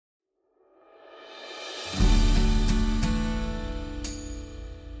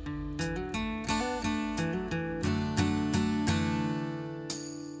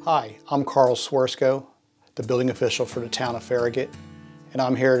Hi, I'm Karl Swierzko, the building official for the town of Farragut, and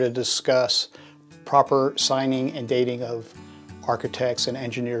I'm here to discuss proper signing and dating of architects' and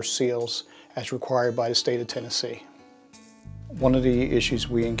engineers' seals as required by the state of Tennessee. One of the issues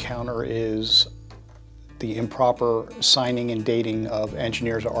we encounter is the improper signing and dating of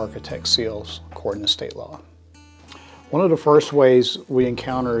engineers' or architects' seals according to state law. One of the first ways we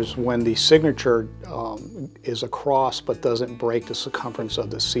encounter is when the signature is across but doesn't break the circumference of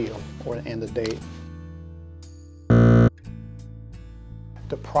the seal and the date.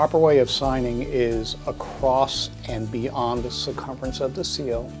 The proper way of signing is across and beyond the circumference of the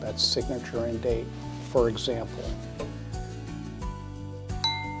seal, that's signature and date, for example.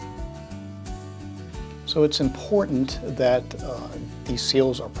 So it's important that these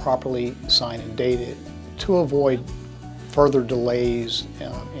seals are properly signed and dated to avoid further delays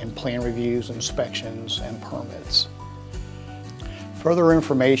in plan reviews, inspections, and permits. Further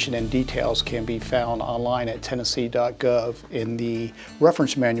information and details can be found online at tennessee.gov in the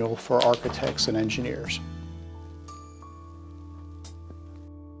reference manual for architects and engineers.